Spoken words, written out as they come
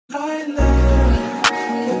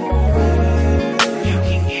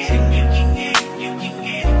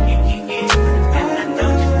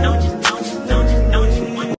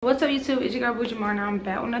your girl Bouji'Mari, and I'm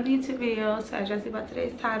back with another YouTube video. So as y'all see by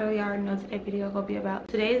today's title, y'all already know what today's video gonna be about.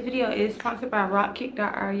 Today's video is sponsored by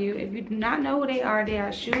rockkick.ru. If you do not know who they are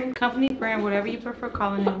a shoe company, brand, whatever you prefer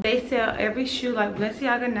calling them. They sell every shoe like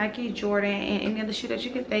Balenciaga, Nike, Jordan, and any other shoe that you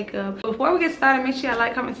can think of. Before we get started, make sure y'all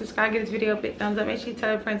like, comment, subscribe, give this video a big thumbs up. Make sure you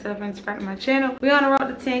tell a friend, subscribe to my channel. We're on the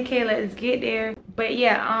road to 10K. Let's get there. But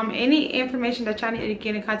yeah, any information that y'all need to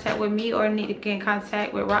get in contact with me or need to get in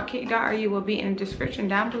contact with rockkick.ru will be in the description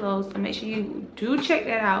down below. So make sure you do check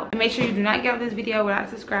that out. And make sure you do not get off this video without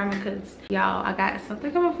subscribing, because y'all, I got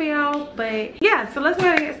something coming for y'all. But yeah, so let's go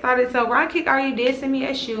ahead and get started. So rockkick.ru did send me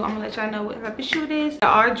a shoe. I'm gonna let y'all know what type of shoe it is. They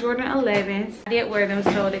are Jordan 11's. I did wear them,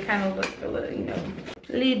 so they kind of look a little, you know,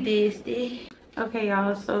 a little dusty. Okay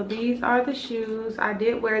y'all, so these are the shoes. I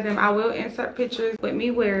did wear them. I will insert pictures with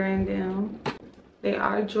me wearing them. They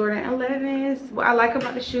are Jordan 11's. What I like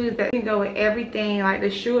about the shoes is that you can go with everything. Like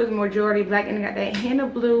the shoe is majority black and it got that hint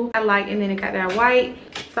of blue. I like, and then it got that white.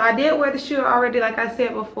 So I did wear the shoe already, like I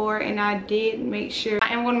said before, and I did make sure.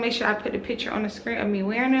 I am going to make sure I put the picture on the screen of me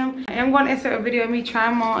wearing them. I am going to insert a video of me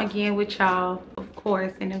trying them on again with y'all, of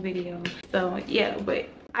course, in the video. So yeah, but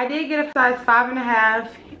I did get a size 5.5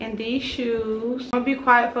 in these shoes. I'm gonna be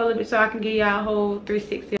quiet for a little bit so I can give y'all a whole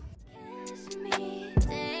 360.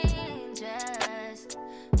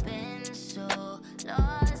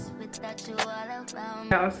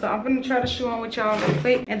 So I'm gonna try the shoe on with y'all real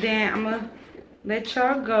quick, and then I'm gonna let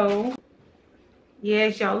y'all go.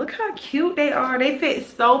 Yes, y'all, look how cute they are. They fit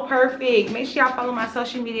so perfect. Make sure y'all follow my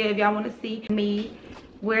social media if y'all want to see me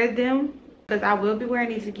wear them, because I will be wearing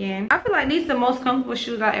these again. I feel like these are the most comfortable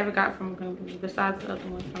shoes I ever got from a company besides the other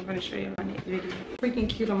ones. I'm gonna show you in my next video. Freaking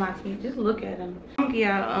cute on my feet. Just look at them.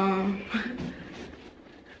 Yeah,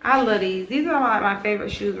 I love these. These are my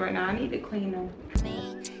favorite shoes right now. I need to clean them.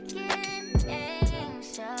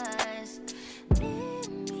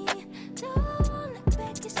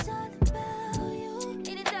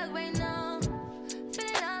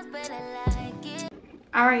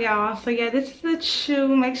 Alright y'all, so yeah, this is the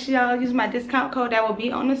shoe. Make sure y'all use my discount code that will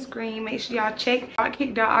be on the screen. Make sure y'all check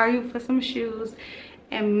rockkick.ru for some shoes,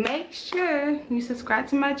 and make sure you subscribe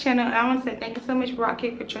to my channel. I want to say thank you so much,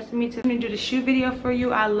 Rockkick, for trusting me to do the shoe video for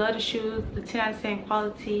you. I love the shoes, the 10 out of 10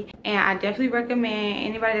 quality, and I definitely recommend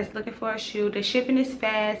anybody that's looking for a shoe. The shipping is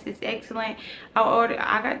fast, it's excellent.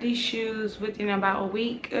 I got these shoes within about a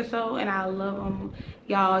week or so, and I love them.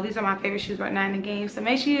 Y'all, these are my favorite shoes right now in the game. So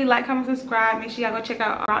make sure you like, comment, subscribe. Make sure y'all go check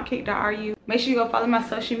out rockkick.ru. Make sure you go follow my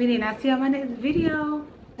social media, and I'll see you on my next video.